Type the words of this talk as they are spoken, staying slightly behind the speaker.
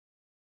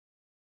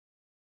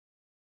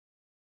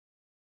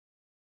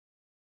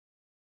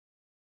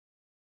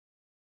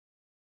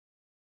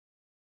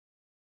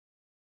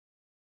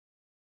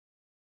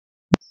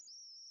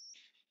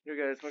Hey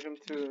guys, welcome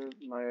to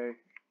my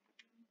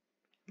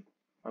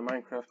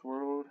Minecraft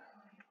world.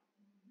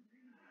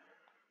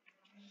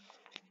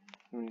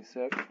 Give me a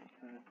sec.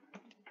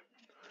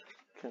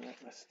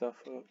 Connect my stuff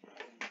up.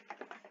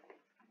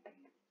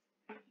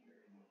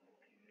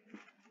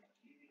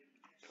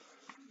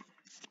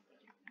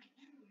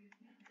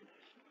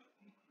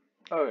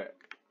 Okay.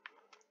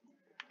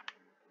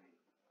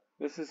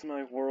 This is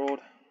my world.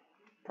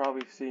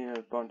 Probably seen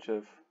a bunch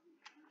of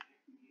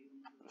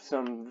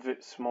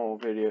small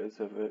videos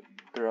of it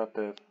throughout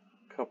the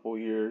couple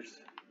years.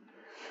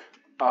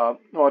 Well,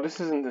 this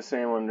isn't the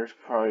same one. There's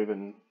probably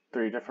been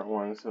 3 different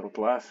ones. The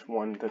last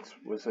one that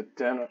was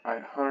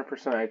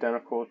 100%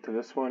 identical to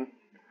this one.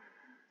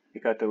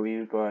 It got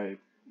deleted by a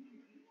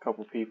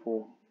couple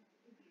people.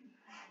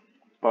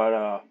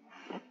 But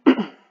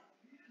I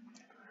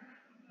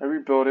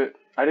rebuilt it.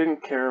 I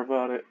didn't care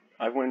about it.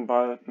 I went and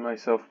bought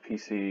myself a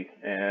PC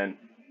and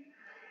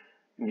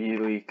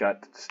immediately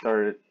got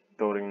started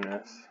building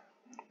this.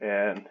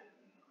 And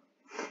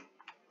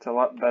it's a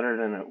lot better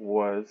than it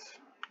was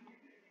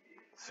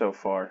so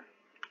far.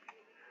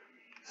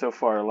 So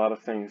far, a lot of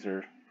things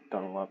are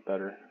done a lot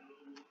better.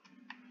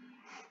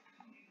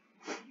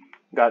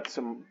 We got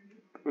some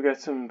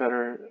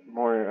better,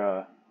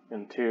 more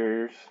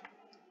interiors.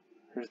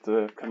 Here's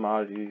the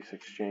commodities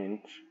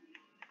exchange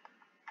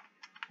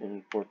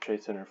in World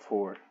Trade Center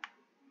 4.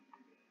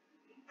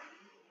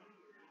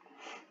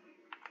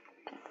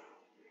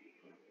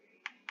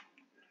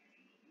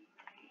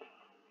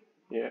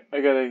 Yeah,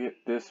 I gotta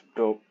get this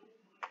built,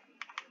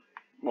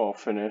 well,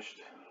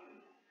 finished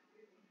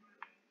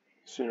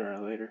sooner or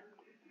later.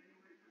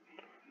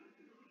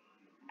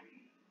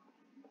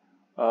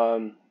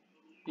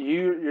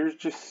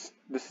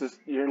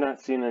 You're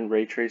not seeing in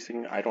ray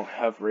tracing. I don't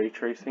have ray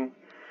tracing.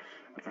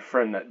 I have a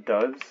friend that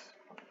does.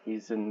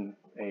 He's in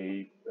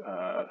a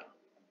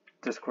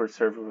Discord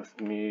server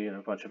with me and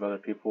a bunch of other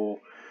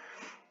people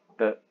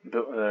that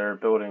are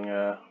building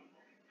the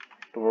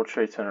World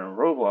Trade Center in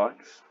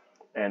Roblox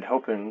and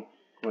helping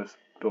with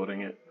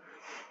building it.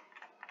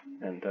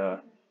 And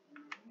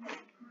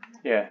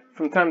yeah,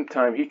 from time to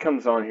time he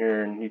comes on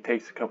here and he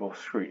takes a couple of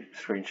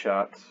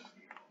screenshots.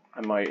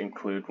 I might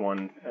include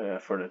one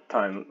for the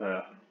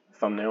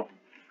thumbnail.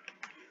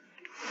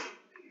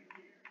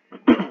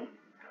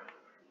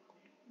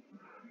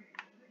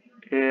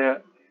 Yeah,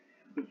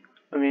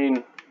 I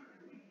mean,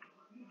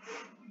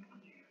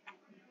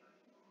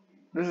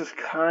 this is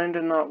kind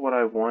of not what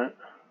I want.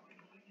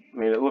 I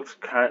mean, it looks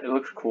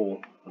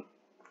cool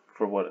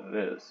for what it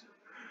is.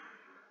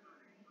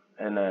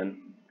 And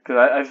then,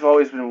 because I've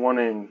always been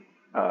wanting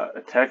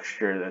a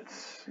texture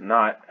that's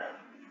not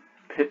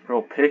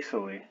real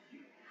pixely.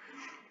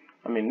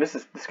 I mean,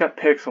 this got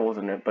pixels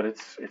in it, but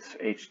it's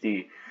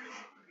HD.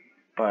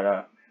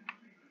 But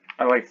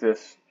I like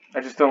this. I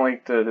just don't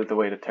like the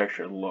way the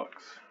texture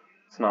looks.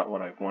 It's not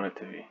what I want it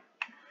to be.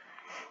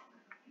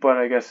 But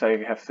I guess I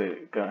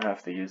gonna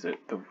have to use it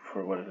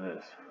for what it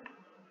is.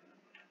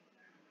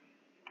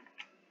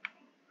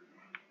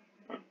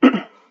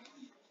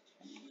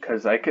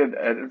 Because I could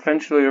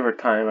eventually, over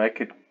time, I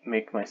could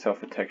make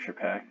myself a texture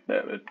pack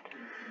that would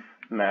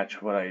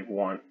match what I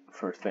want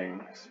for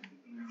things.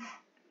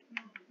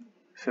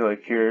 So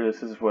like here,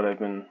 this is what I've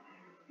been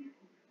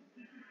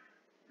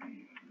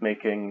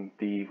making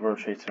the World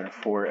Trade Center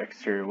 4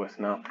 exterior with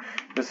now.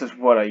 This is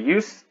what I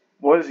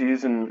was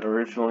using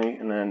originally,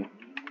 and then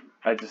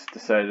I just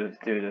decided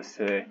to do this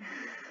today.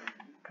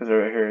 Because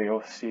right here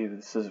you'll see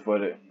this is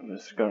what it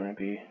was going to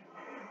be.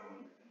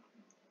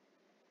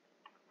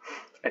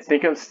 I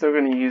think I'm still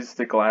going to use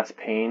the glass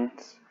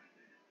panes,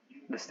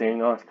 the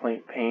stained glass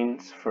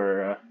panes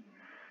for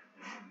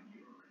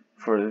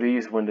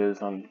these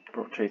windows on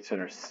World Trade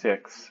Center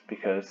 6,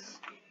 because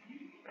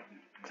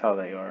that's how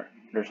they are.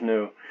 There's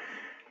no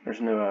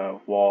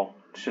wall.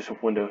 It's just a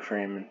window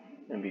frame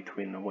in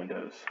between the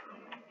windows,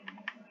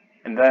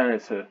 and then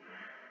it's a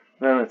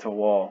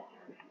wall,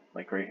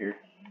 like right here.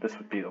 This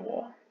would be the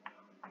wall.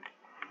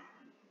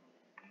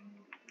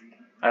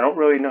 I don't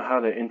really know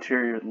how the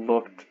interior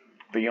looked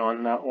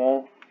beyond that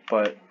wall,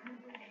 but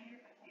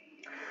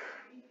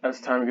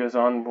as time goes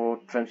on, we'll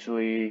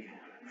eventually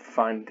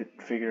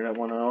figure that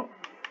one out.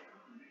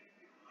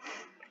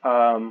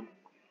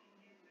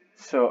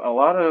 So a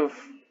lot of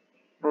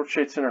World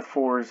Trade Center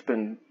 4 has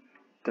been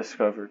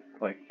discovered,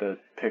 like the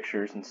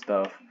pictures and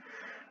stuff.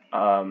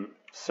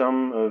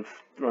 Some of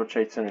World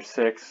Trade Center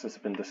 6 has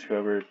been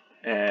discovered,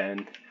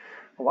 and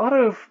a lot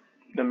of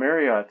the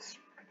Marriott's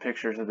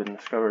pictures have been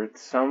discovered.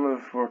 Some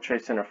of World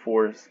Trade Center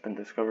 4 has been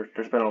discovered.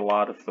 There's been a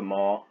lot of them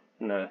all,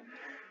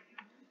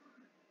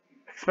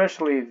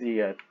 especially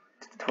the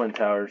Twin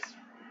Towers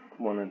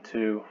 1 and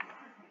 2.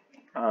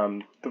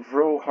 The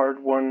real hard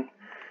one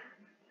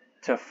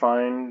to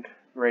find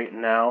right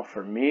now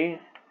for me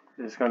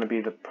is going to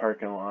be the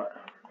parking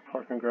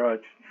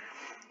garage.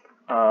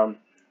 I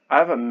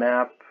have a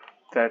map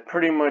that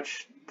pretty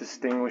much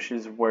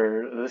distinguishes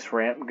where this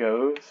ramp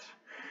goes,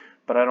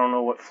 but I don't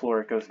know what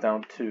floor it goes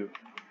down to.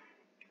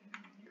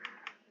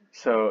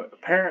 So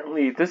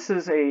apparently this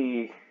is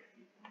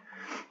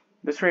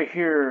This right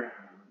here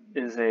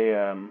is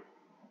it's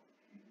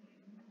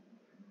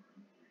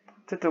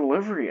a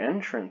delivery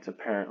entrance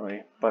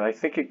apparently, but I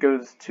think it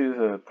goes to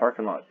the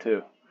parking lot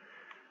too.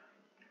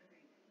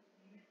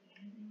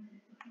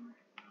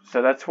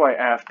 So that's why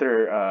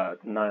after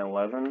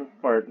 9/11,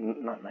 or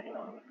not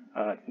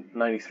 9/11,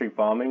 93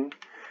 bombing,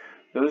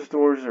 those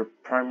doors are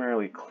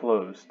primarily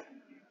closed,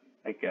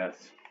 I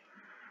guess,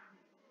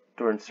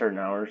 during certain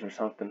hours or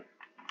something.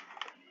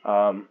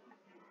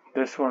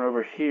 This one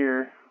over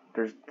here,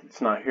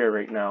 it's not here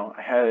right now.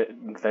 I had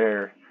it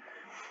there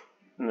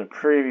in the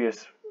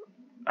previous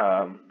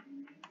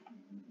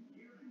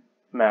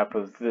map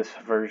of this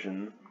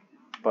version,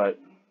 but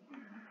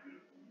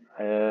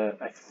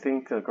I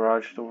think the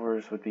garage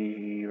doors would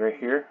be right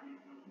here.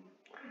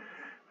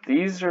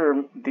 These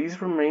were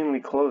mainly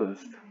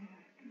closed.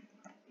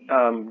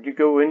 You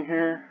go in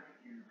here.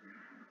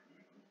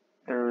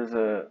 There was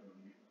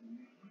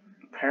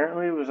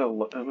apparently there was a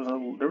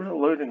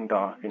loading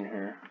dock in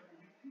here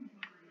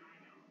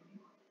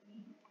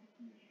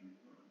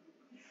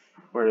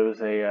where there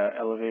was a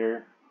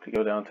elevator to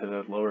go down to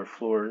the lower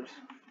floors.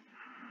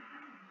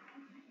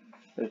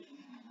 The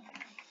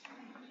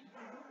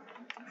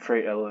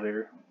freight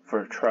elevator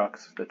for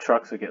trucks. The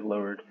trucks would get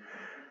lowered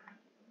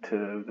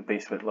to the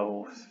basement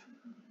levels.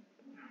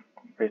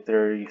 Right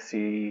there you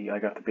see I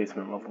got the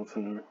basement levels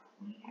and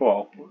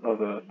well of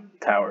the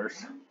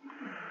towers.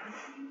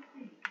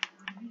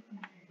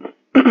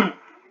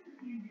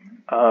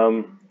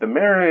 The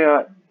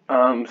Marriott,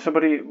 one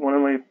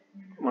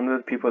of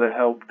the people that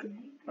helped,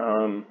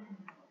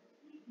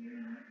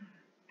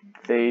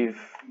 they've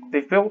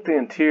built the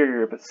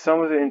interior, but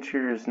some of the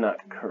interior is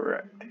not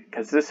correct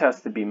because this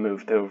has to be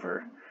moved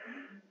over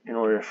in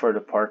order for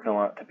the parking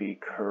lot to be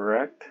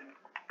correct.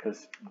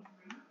 Because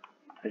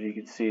as you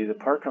can see, the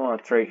parking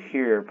lot's right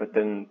here, but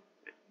then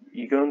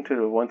you go into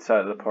the one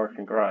side of the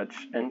parking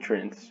garage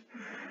entrance.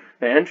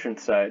 The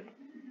entrance side,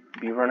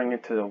 be running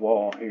into the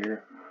wall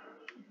here.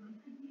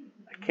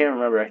 I can't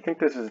remember. I think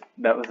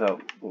that was a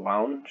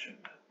lounge.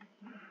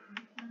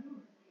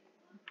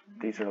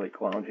 These are like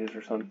lounges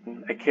or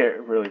something. I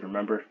can't really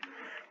remember.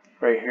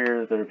 Right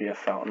here, there'd be a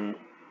fountain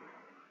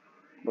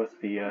with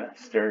the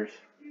stairs.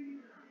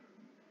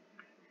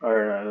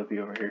 Or no, it'll be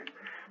over here.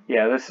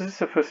 Yeah, this is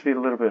supposed to be a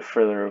little bit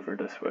further over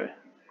this way.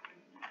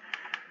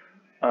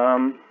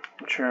 I'm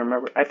trying to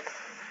remember. I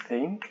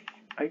think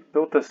I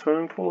built the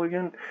swimming pool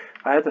again.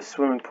 I had the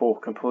swimming pool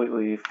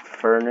completely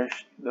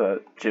furnished,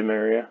 the gym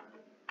area.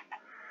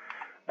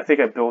 I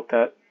think I built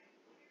that.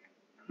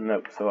 And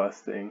that was the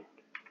last thing.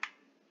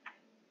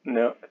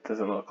 No, it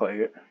doesn't look like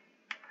it.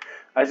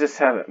 I just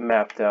have it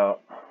mapped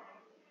out.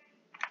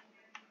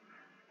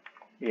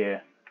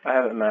 Yeah, I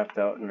have it mapped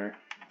out in there.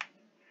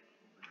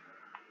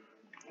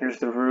 Here's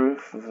the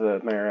roof of the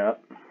Marriott,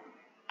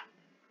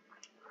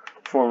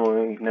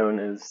 formerly known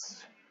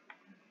as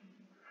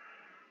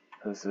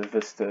the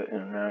Vista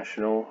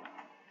International,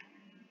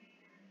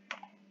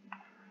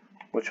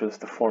 which was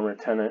the former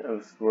tenant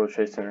of World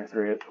Trade Center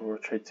 3 at the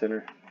World Trade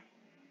Center.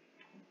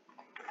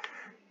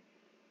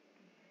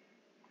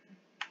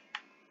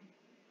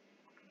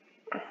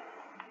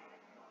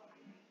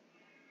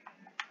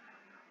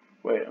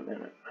 Wait a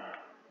minute.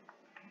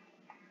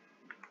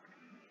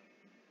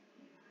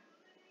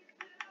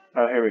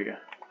 Oh, here we go.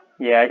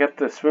 Yeah, I got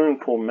the swimming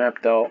pool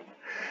mapped out.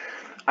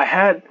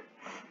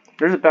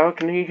 There's a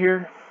balcony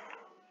here.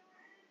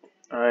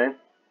 Alright.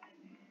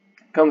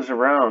 Comes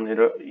around, it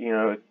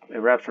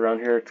wraps around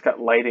here. It's got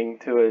lighting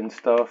to it and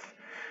stuff.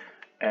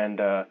 And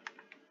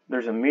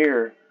there's a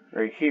mirror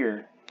right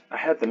here. I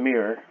had the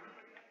mirror.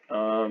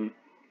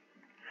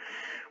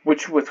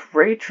 Which with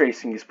ray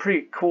tracing is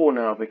pretty cool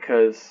now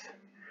because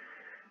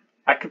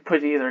I could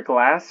put either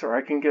glass or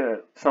I can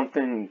get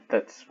something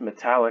that's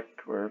metallic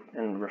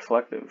and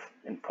reflective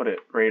and put it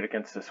right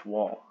against this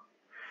wall,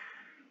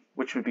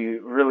 which would be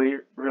really,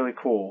 really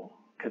cool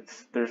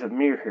because there's a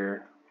mirror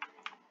here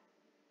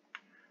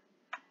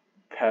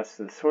past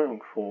the swimming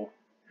pool,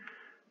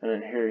 and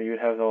then here you'd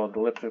have all the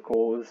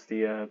ellipticals,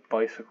 the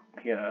bicycle,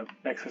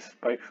 exercise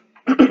bikes,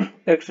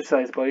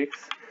 exercise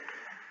bikes,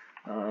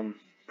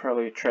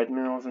 probably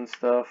treadmills and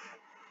stuff.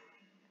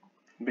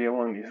 Be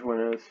along these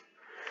windows.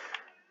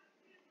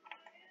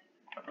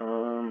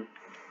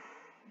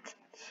 Let's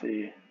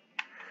see.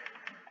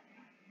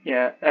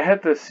 Yeah, I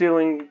had the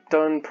ceiling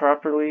done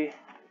properly.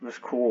 It was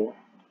cool.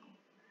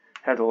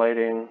 Had the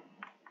lighting.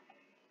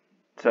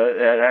 So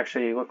it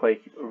actually looked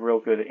like real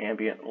good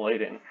ambient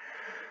lighting.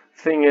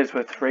 Thing is,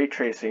 with ray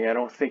tracing, I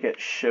don't think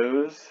it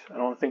shows. I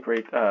don't think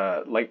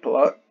light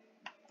block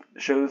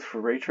shows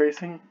for ray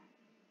tracing.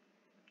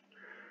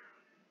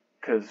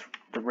 Because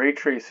the ray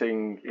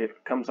tracing,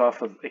 it comes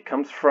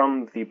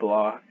from the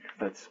block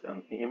that's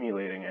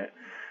emulating it,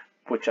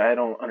 which I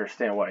don't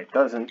understand why it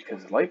doesn't,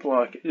 because light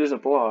block is a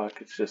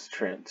block. It's just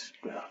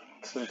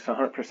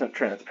 100%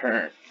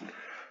 transparent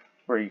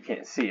where you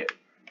can't see it,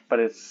 but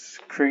it's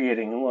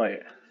creating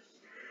light.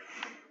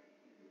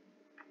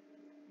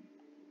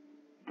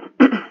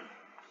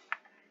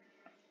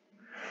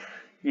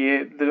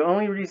 Yeah, the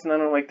only reason I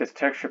don't like this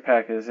texture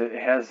pack is it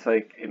has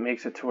like, it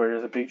makes it to where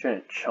there's a big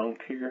giant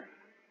chunk here.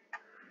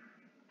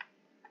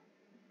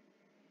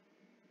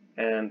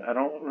 And I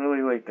don't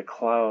really like the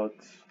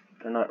clouds.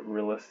 They're not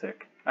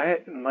realistic.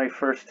 My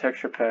first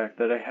texture pack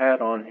that I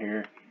had on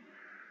here,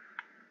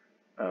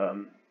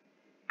 the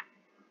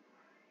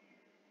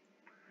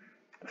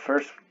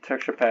first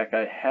texture pack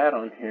I had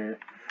on here,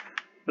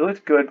 it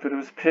looked good, but it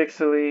was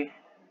pixely,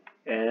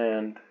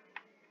 and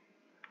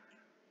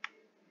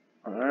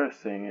another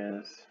thing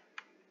is,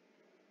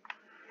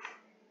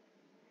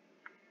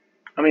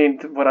 I mean,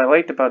 what I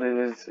liked about it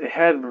is it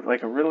had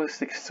like a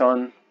realistic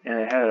sun, and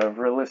it had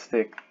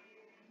realistic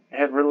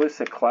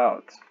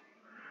clouds.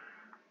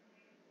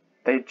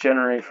 They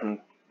generate from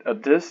a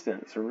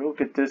distance, a real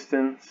good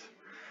distance,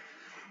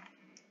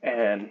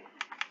 and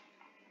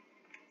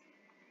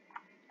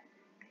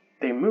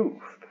they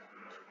moved,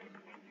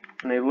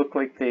 and they look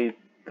like they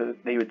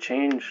would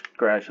change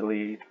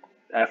gradually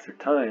after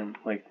time.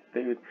 Like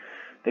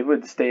they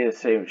would stay the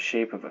same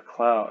shape of a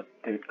cloud.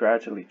 They would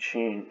gradually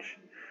change,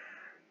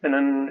 and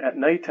then at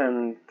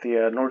nighttime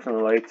the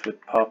northern lights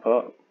would pop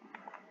up,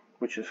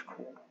 which is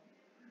cool.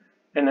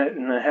 And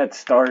it had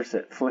stars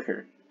that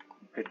flickered.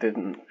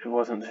 It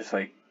wasn't just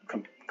like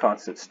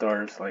constant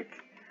stars. Like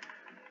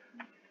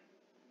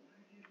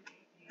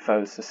if I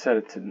was to set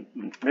it to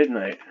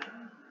midnight,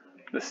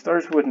 the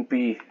stars wouldn't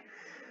be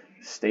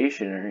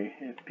stationary.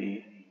 It'd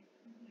be,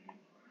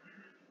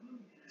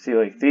 see,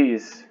 like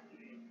these,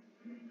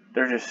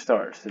 they're just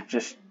stars.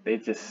 They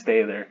just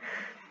stay there.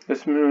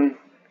 This moon,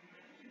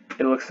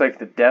 it looks like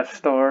the Death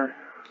Star,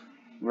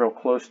 real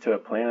close to a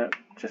planet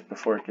just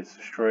before it gets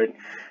destroyed,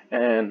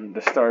 and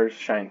the stars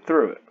shine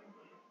through it.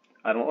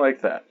 I don't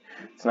like that.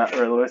 It's not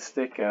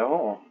realistic at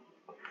all.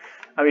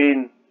 I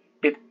mean,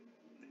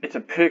 it's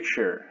a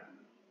picture,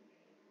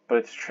 but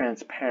it's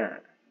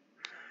transparent.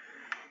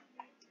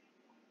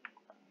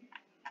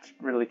 It's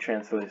really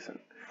translucent.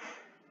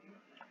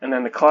 And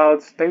then the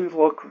clouds, they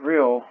look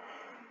real,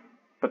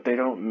 but they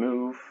don't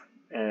move,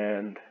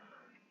 and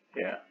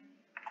yeah.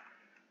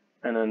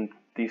 And then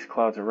these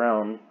clouds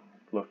around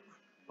look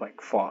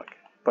like fog,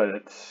 but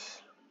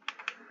it's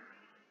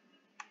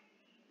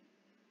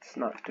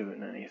not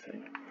doing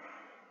anything.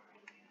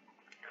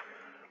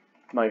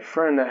 My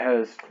friend that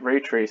has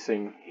ray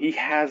tracing, he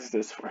has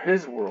this for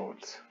his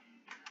worlds,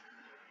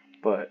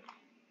 but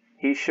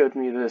he showed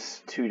me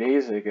this 2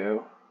 days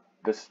ago,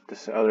 this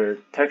other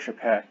texture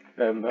pack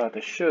that I'm about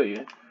to show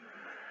you.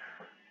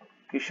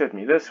 He showed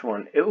me this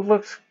one. It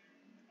looks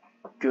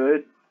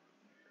good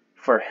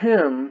for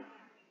him,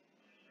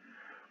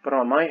 but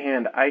on my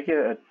hand I get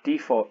a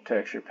default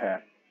texture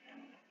pack,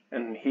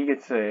 and he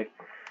gets a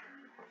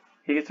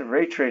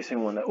ray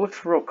tracing one that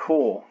looks real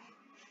cool,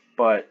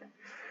 but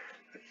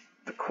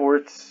the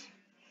quartz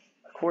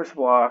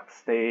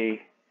blocks,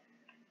 they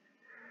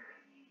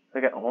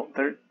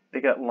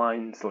got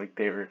lines like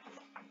they were,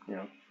 you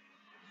know,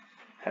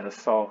 had a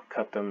saw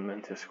cut them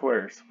into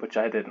squares, which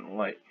I didn't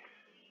like.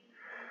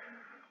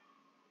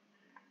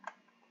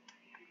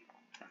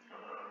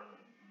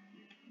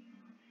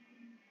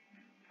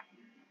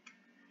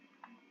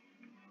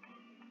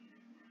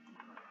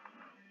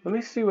 Let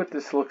me see what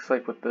this looks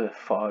like with the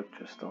fog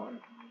just on.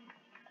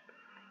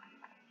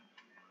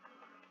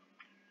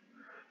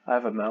 I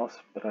have a mouse,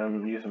 but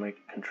I'm using my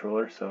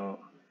controller, so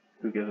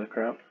who gives a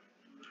crap?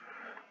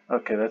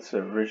 Okay, that's the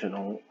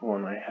original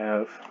one I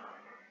have.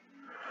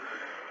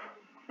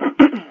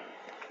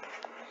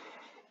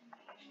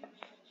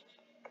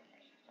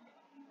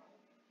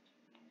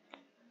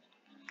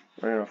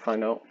 We're gonna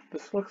find out what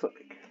this looks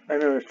like. I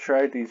never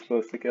tried these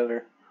both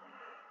together.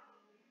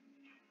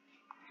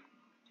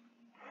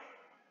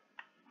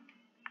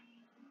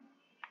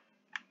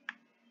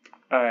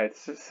 Alright,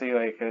 see,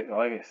 like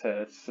I said,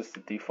 it's just a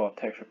default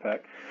texture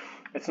pack.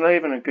 It's not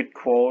even a good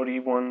quality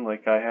one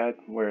like I had,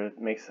 where it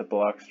makes the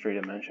blocks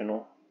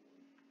three-dimensional.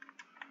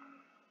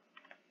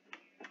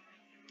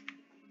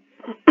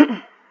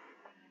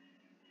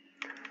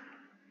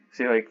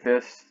 See, like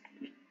this,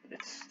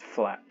 it's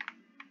flat.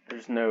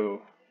 There's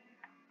no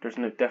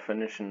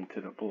definition to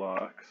the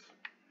blocks.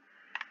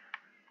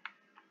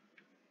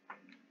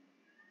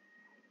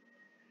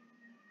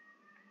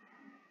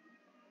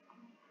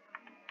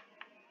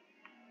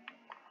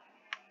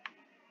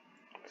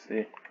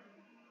 See?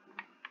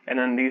 And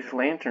then these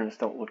lanterns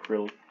don't look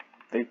real.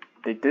 They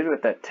did it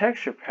with that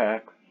texture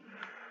pack,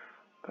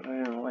 but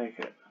I didn't like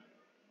it.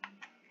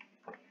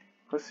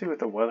 Let's see what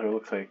the weather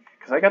looks like,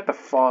 because I got the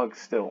fog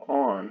still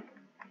on.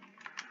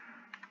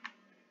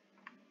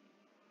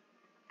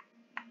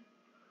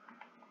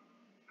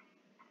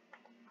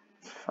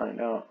 Let's find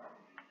out.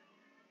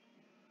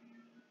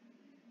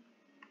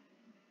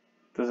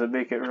 Does it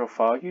make it real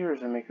foggy, or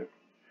does it make it...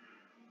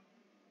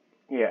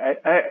 Yeah,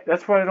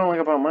 that's what I don't like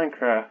about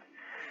Minecraft.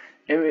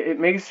 It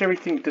makes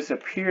everything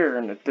disappear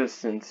in the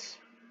distance.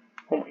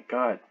 Oh my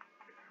god.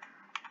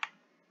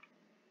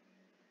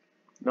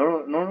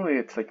 Normally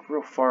it's like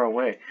real far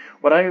away.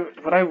 What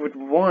I would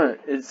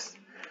want is,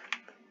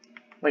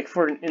 like,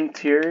 for an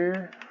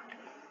interior,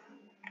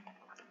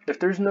 if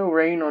there's no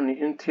rain on the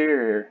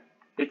interior,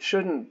 it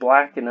shouldn't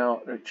blacken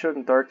out, or it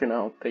shouldn't darken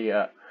out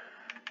the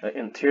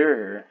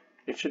interior.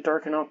 It should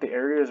darken out the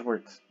areas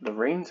where the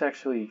rain's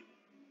actually,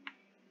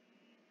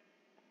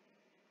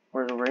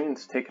 where the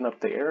rain's taking up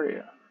the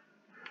area.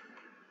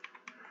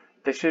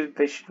 They should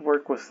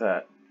work with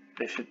that.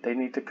 They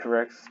need to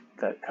correct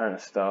that kind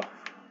of stuff.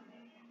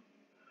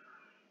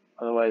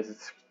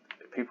 Otherwise,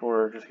 people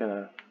are just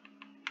gonna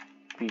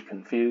be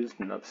confused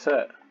and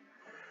upset.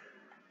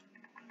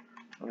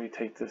 Let me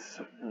take this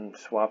and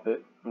swap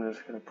it. I'm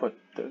just gonna put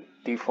the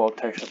default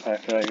texture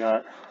pack that I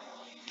got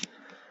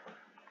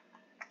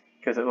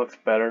because it looks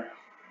better.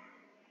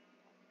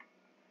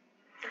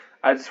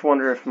 I just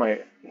wonder if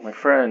my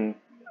friend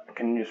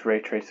can use ray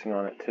tracing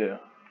on it too.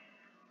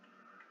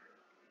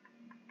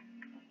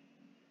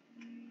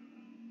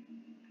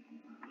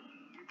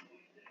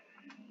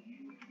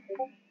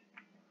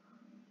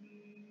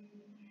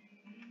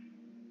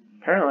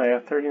 Apparently I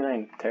have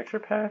 39 texture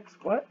packs?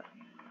 What?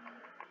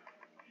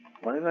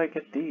 Why did I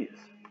get these?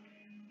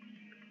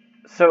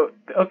 So,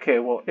 okay,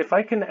 well, if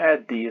I can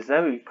add these,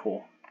 that would be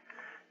cool.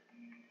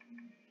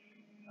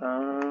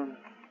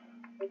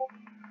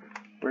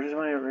 Where's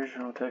my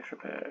original texture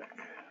pack?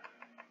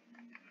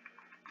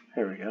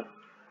 Here we go.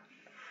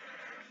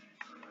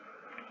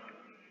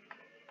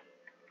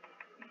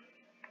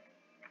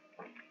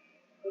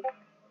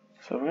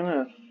 So I'm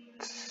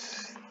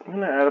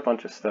gonna add a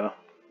bunch of stuff.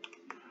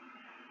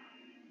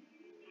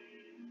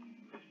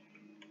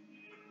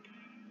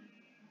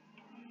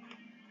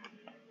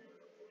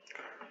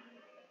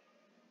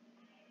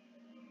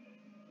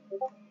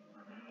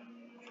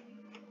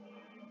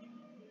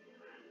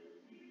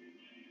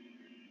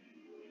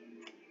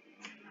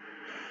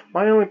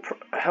 My only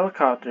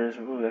helicopters.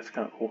 Ooh, that's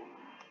kind of cool.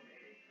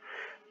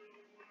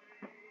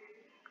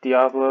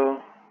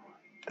 Diablo.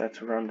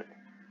 That's around.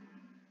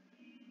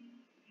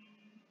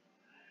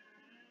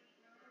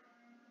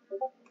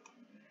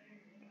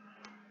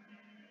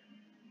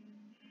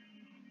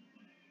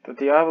 The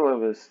Diablo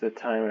was the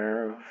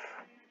timer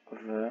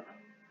of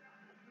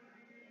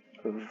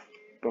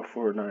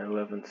before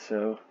 9/11,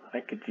 so I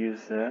could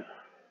use that.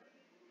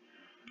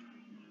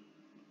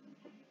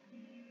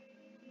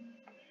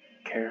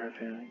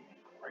 Caravan,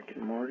 Rick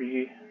and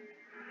Morty.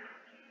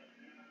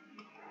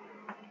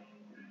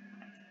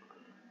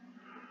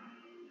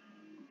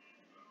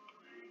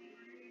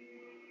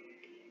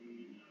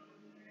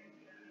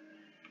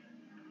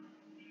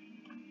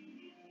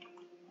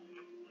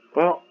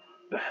 Well,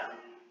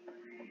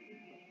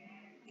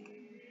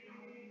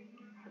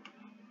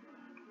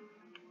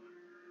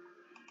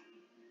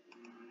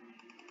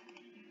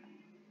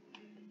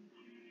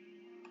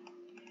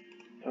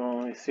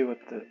 let me see what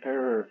the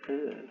error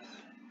is.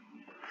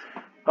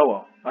 Oh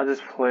well, I'll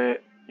just play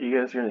it. You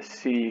guys are gonna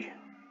see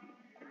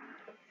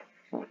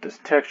what this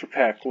texture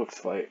pack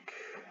looks like.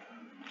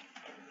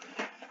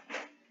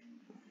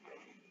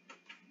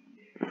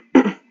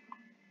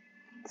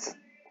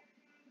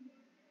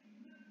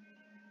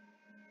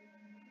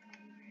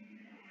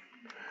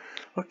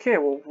 Okay,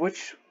 well,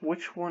 which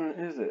one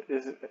is it?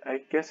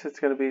 I guess it's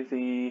gonna be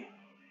the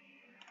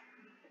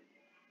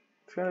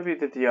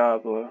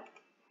Diablo.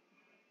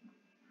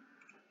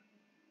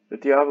 The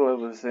Diablo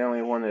was the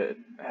only one that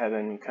had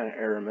any kind of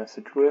error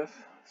message with,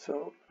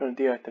 so I'm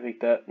gonna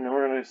deactivate that, and then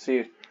we're gonna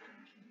see.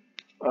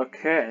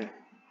 Okay.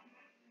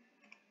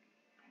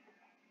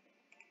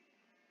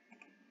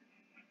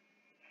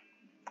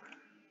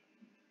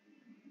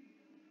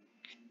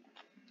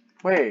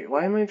 Wait,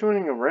 why am I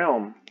joining a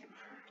realm?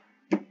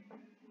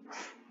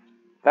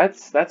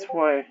 That's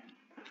why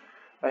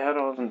I had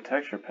all them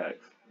texture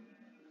packs.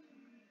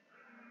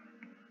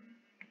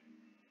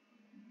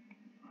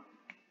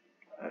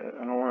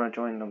 I don't want to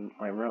join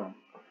my realm.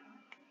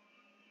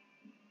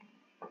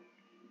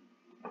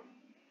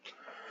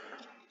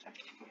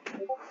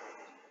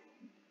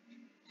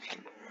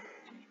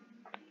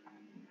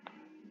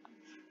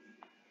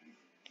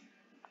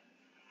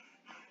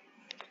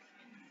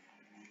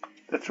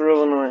 That's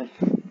real annoying.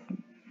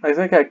 I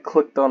think I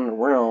clicked on the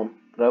realm,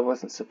 but I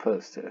wasn't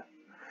supposed to.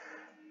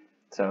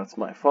 So it's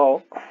my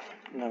fault.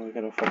 Now we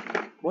gotta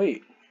fucking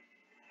wait.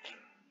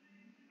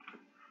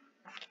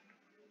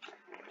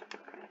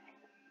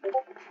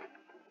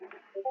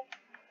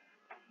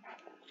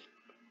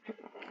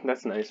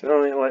 That's nice. It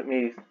only let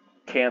me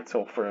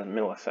cancel for a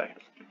millisecond.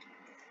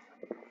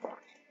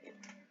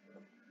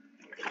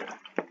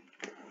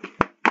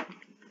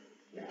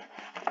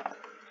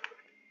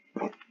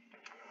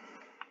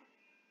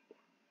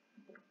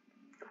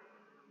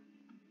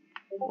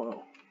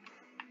 Whoa.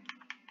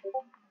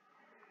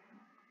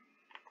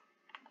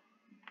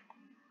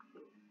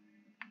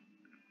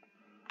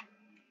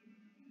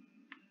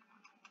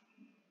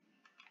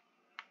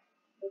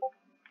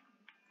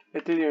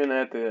 It didn't even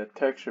add the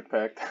texture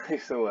pack that I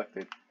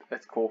selected.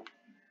 That's cool.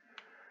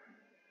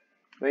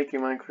 Thank you,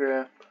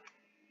 Minecraft.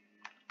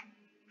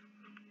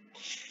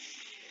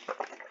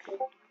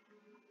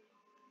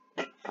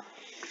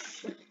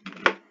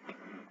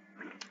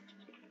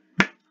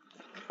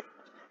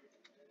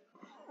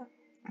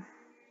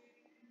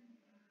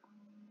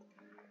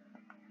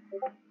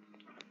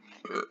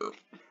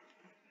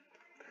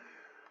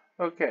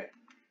 Okay.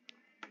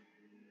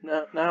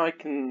 Now I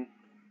can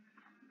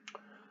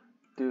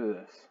do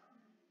this.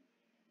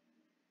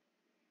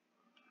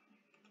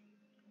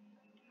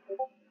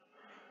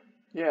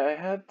 Yeah, I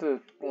had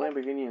the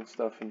Lamborghini and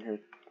stuff in here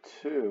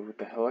too, with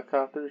the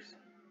helicopters.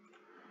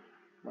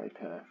 My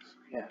packs.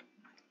 Yeah,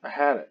 I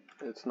had it.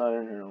 It's not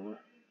in here no more.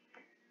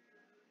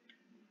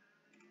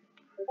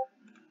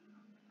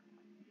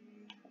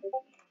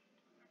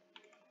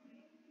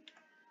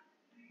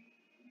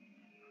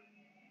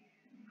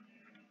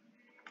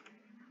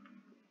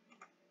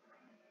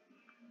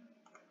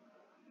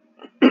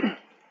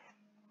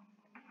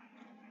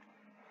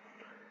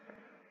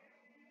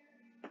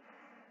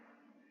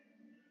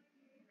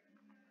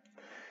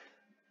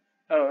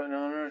 Oh, and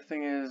another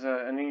thing is,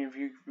 any of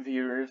you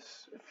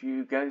viewers, if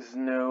you guys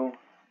know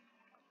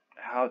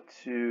how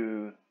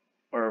to,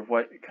 or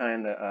what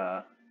kind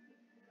of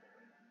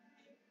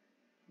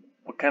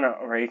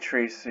ray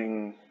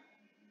tracing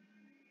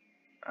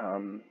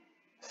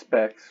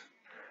specs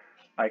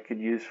I could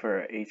use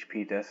for a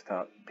HP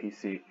desktop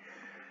PC,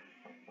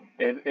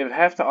 it would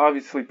have to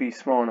obviously be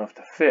small enough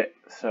to fit,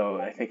 so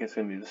I think it's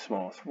going to be the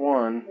smallest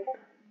one.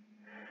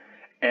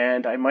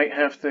 And I might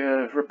have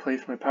to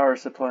replace my power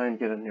supply and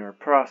get a newer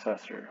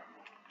processor.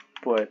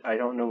 But I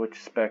don't know which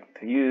spec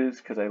to use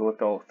because I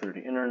looked all through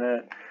the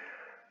internet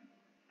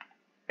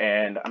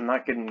and I'm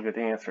not getting good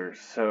answers.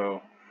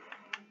 So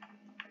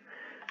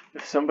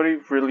if somebody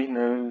really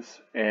knows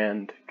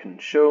and can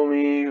show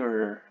me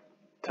or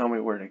tell me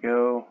where to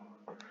go,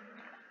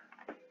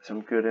 some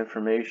good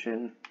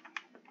information,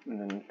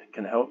 and then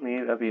can help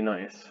me, that'd be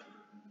nice.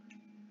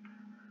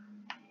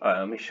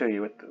 Let me show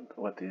you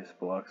what these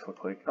blocks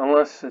look like.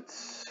 Unless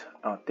it's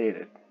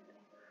outdated.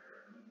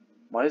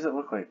 Why does it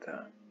look like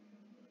that?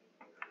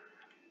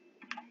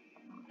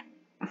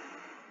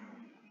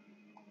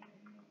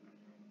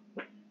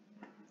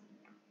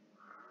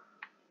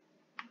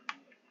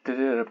 Did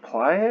it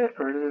apply it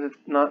or did it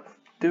not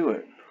do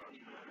it?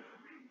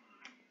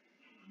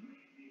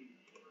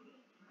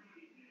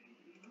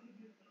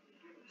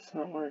 It's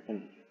not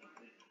working.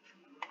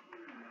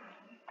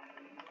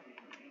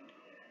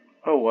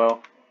 Oh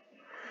well.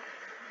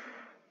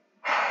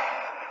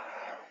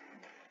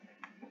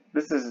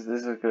 This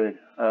is good.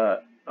 A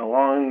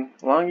long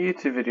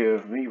YouTube video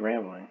of me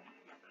rambling.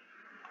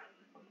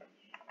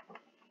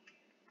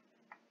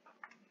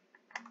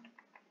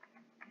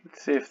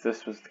 Let's see if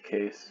this was the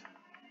case.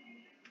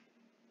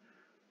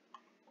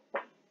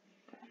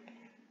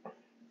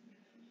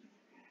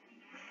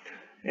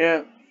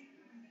 Yeah.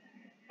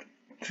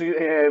 So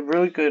yeah,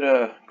 really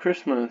good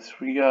Christmas.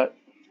 We got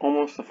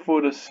almost a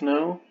foot of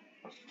snow.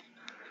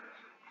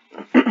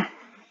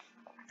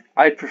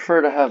 I'd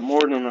prefer to have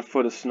more than a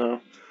foot of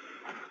snow.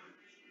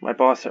 My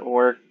boss at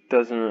work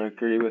doesn't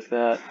agree with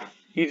that.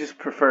 He just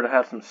prefer to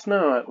have some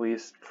snow at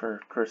least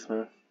for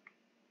Christmas.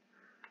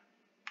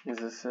 Is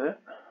this it?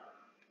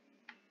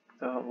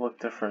 Doesn't look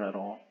different at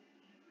all.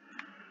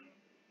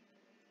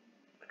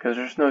 Because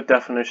there's no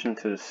definition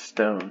to the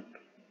stone.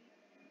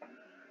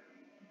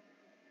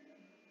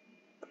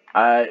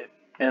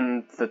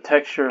 And the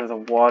texture of the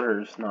water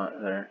is not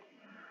there.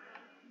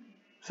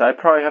 So I'd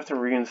probably have to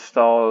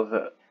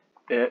reinstall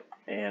it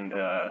and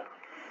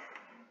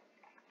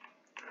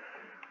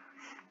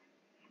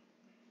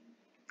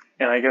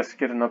I guess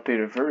get an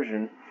updated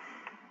version.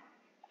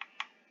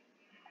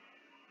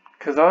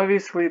 Because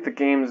obviously the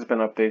game has been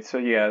updated, so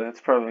yeah, that's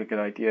probably a good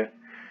idea.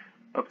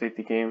 Update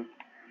the game.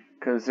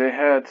 Because it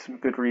had some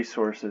good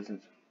resources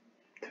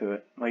to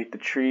it. Like the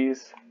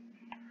trees.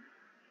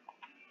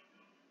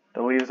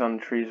 The leaves on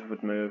the trees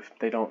would move.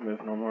 They don't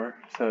move no more.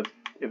 So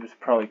it was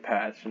probably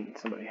patched and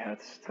somebody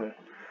has to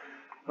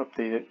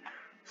update it.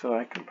 So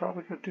I can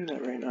probably go do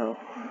that right now.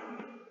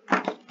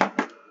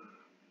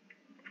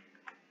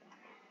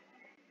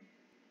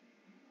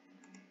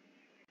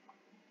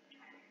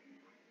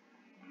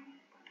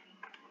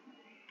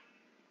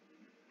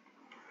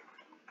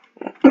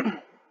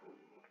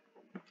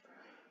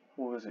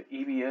 What was it?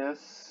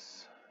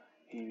 EBS?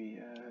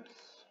 EBS.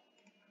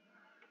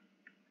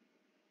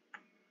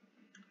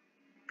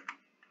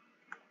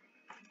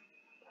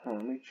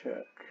 Let me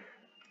check.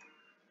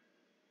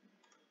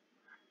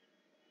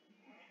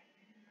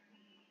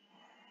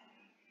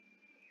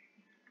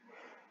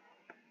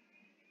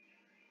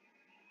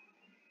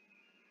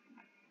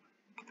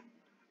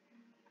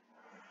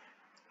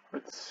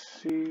 Let's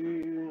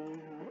see.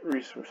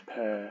 Resource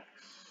packs.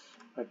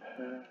 My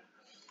packs.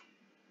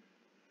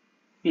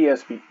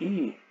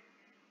 ESBE.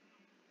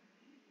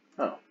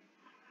 Oh.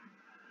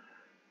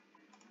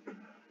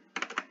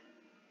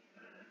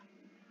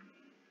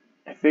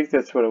 I think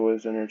that's what it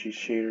was, energy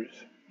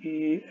shaders.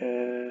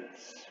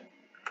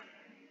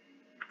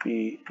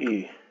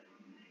 ESBE.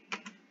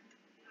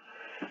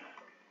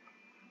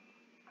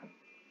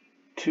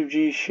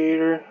 2G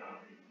shader.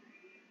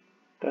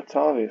 That's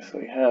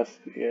obviously has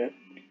to be it.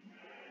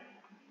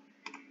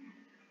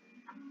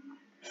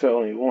 So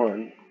only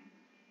one.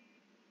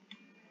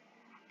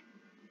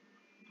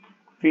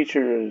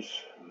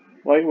 Features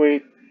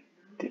lightweight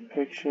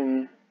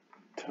depiction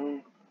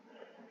tone.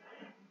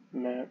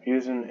 map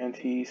using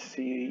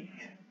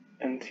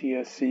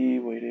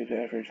NTSC weighted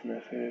average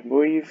method.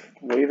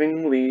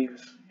 Waving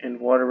leaves and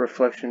water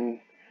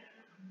reflection.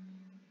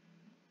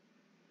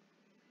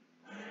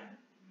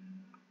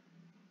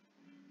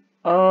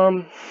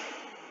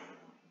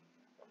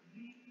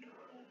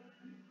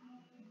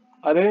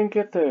 I didn't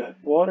get the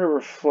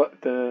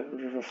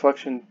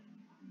reflection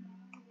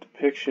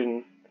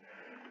depiction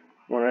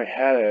when I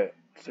had it.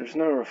 There's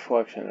no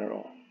reflection at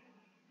all,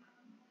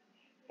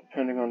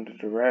 depending on the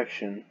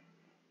direction.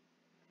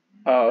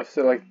 Oh,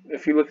 so like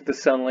if you look at the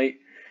sunlight,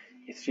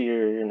 you see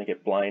you're gonna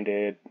get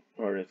blinded,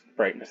 or its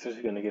brightness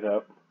is gonna get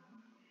up.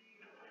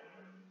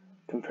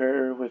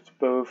 Compare with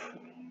both.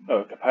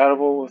 Oh,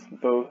 compatible with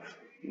both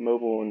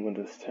mobile and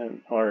Windows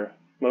 10, or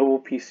mobile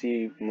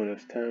PC and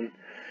Windows 10.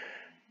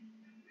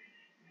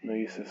 No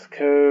use of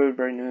code.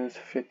 Brightness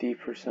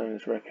 50%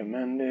 is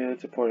recommended.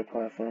 Supported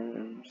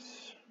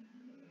platforms.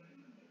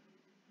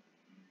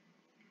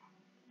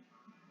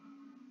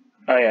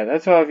 Oh yeah,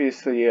 that's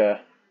obviously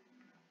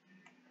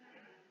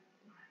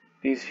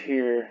these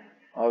here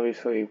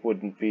obviously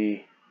wouldn't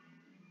be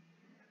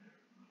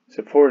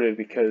supported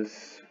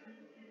because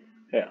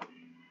yeah,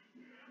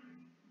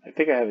 I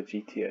think I have a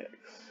GTX.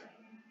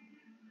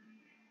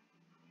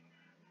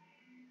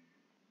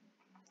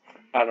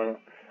 I don't know.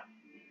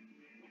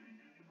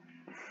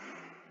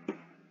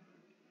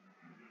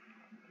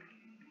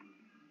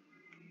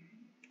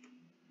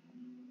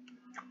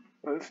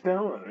 Let's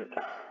download it.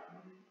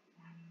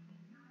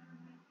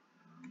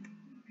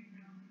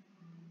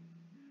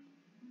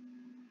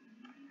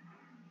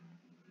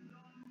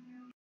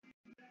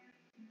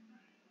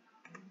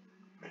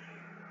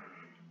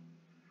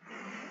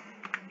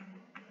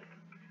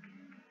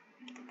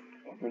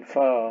 Open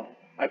file.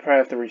 I probably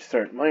have to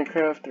restart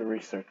Minecraft or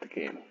restart the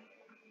game.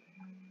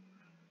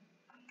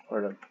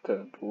 Or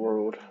the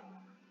world.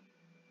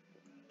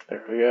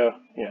 There we go.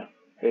 Yeah,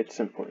 it's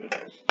imported.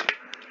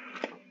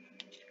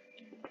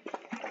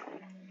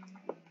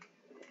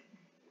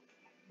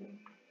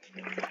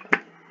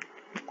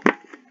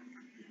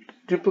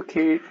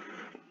 Duplicate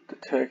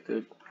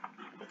detected.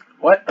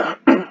 What?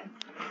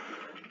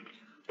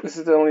 This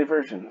is the only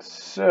version,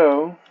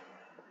 so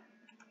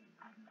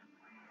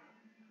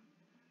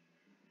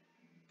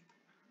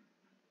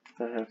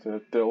I have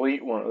to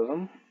delete one of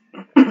them.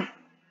 It's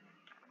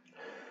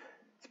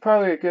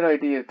probably a good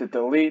idea to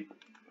delete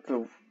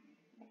the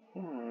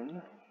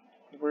one.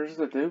 Where's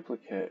the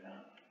duplicate?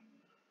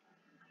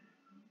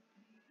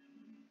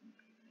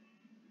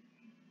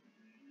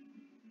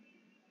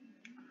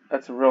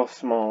 That's a real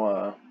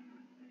small,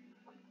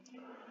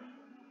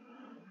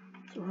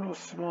 it's a real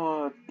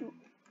small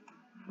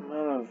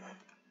amount of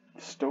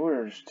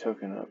storage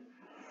taken up.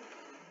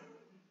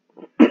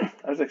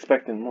 I was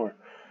expecting more.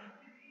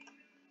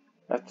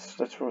 That's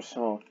real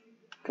small.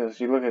 Because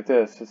you look at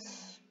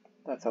this,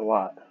 that's a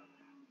lot.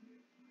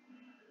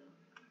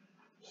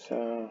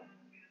 So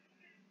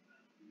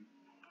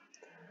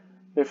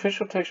the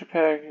official texture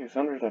pack is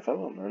under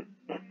development.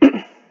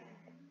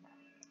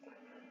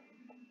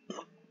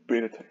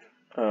 Beta text.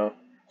 Oh,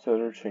 so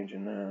they're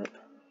changing that.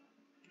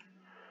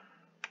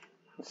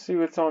 Let's see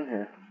what's on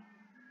here.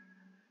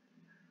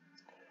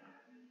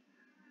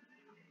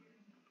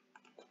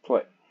 Let's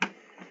play.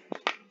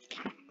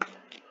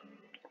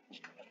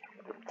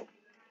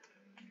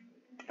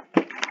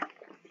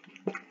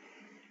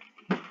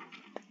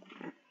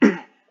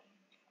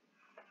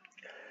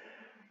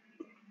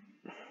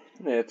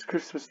 Yeah, it's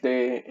Christmas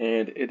Day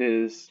and it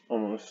is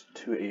almost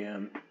 2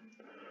 a.m.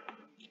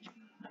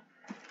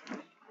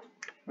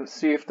 Let's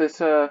see if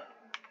this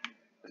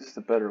is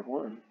the better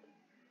one.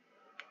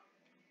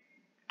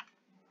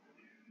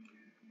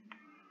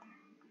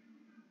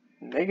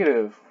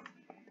 Negative.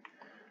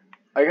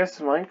 I guess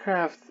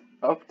Minecraft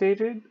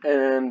updated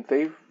and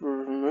they've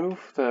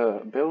removed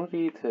the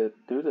ability to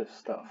do this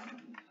stuff.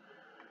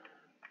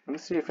 Let me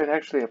see if it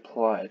actually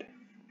applied.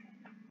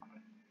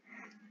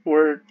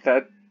 Or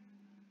that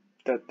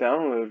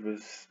download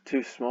was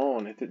too small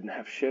and it didn't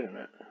have shit in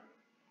it.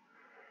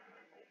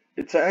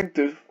 It's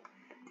active.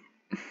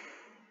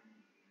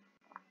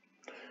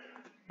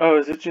 Oh,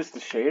 is it just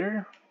the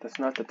shader? That's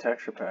not the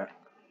texture pack.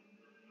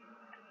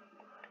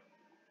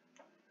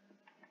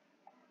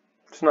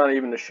 It's not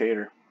even the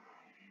shader.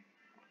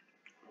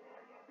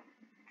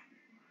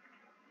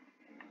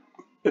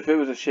 If it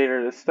was a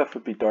shader, this stuff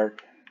would be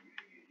dark.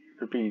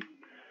 There'd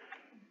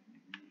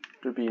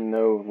be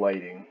no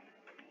lighting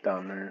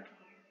down there.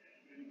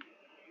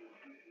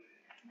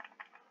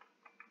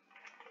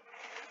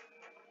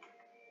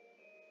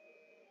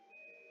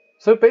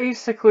 So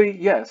basically,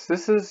 yes,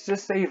 this is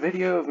just a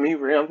video of me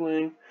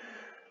rambling,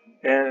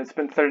 and it's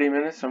been 30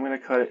 minutes, so I'm going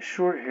to cut it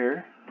short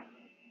here.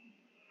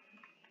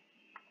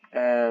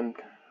 And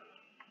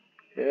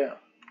yeah,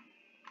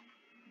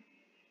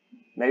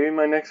 maybe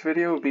my next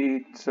video will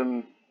be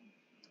some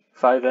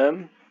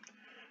FiveM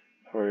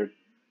or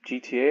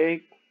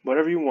GTA,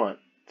 whatever you want.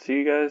 See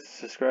you guys,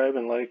 subscribe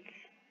and like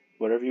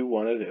whatever you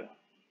want to do.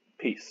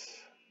 Peace.